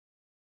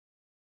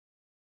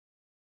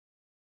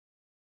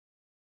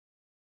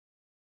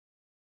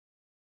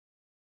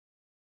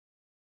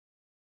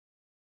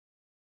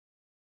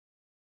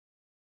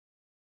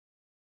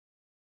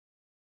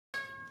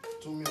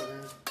2 mil,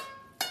 man.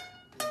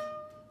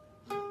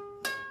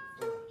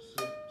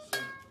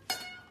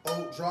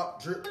 Oh,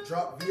 drop, drip,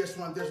 drop,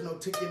 VS1, there's no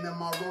ticking in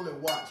my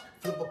rolling watch.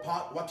 Flip a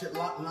pot, watch it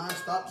lock,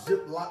 non-stop,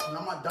 zip lock. Now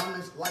my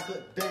diamonds like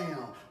a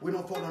damn. We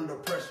don't fold under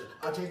pressure.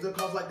 I change the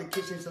cars like the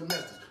kitchen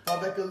semesters.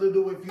 Fall back a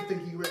little if you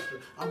think he extra.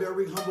 I'm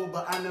very humble,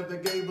 but I never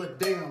gave a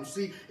damn.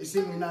 See, it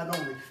see me not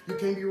only. You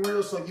can't be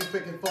real, so you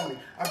fake and phony.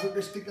 I grip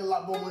the stick a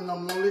lot more when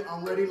I'm lonely.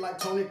 I'm ready like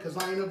Tony, cause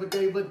I ain't never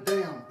gave a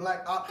damn.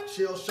 Black op,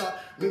 shell shot,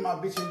 me and my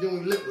bitch and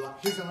doing lip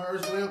lock. His and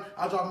hers slam,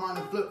 I drop mine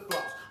in flip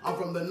flops. I'm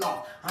from the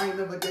north, I ain't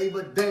never gave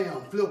a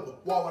damn. Flipper,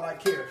 why would I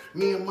care?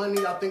 Me and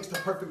money, I think's the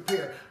perfect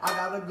pair. I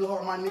got a good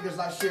heart, my niggas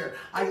I share.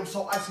 I am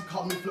so icy,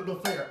 call me Flip the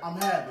Flare.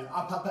 I'm having,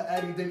 I pop a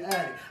addy, then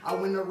addy. I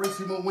win the race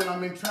even when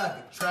I'm in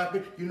traffic.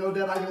 Traffic, you know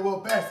that I can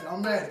roll past it.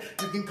 I'm at it.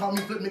 You can call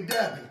me Flip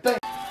McDabbin. The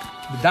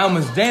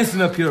diamonds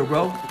dancing up here,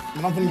 bro.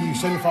 And I'm gonna give you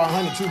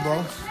 7,500 too,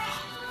 bro.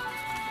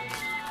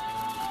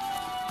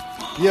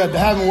 Yeah, the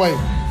having way.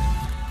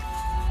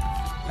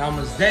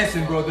 Diamonds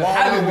dancing, bro. The Well,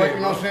 having way, you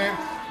know what I'm saying?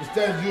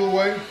 Instead of you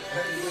away,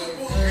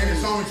 and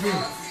it's on with you.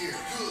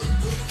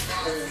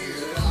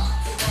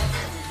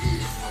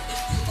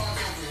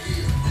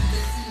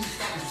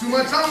 It's too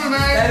much on me,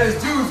 man. That is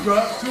juice, bro.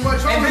 Too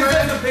much on and me, this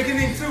man. is the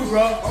beginning too,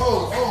 bro.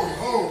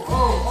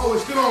 Oh,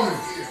 it's still on me.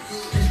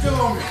 It's still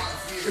on me.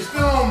 It's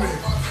still on me.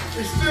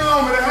 It's still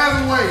on me. The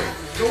having way.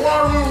 The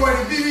water room way.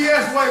 The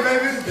DVS way,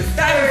 baby. The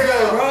status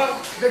way,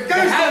 bro. The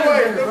gangster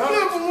way. The bro.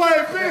 flipper way,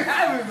 The bitch.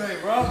 having way,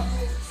 bro.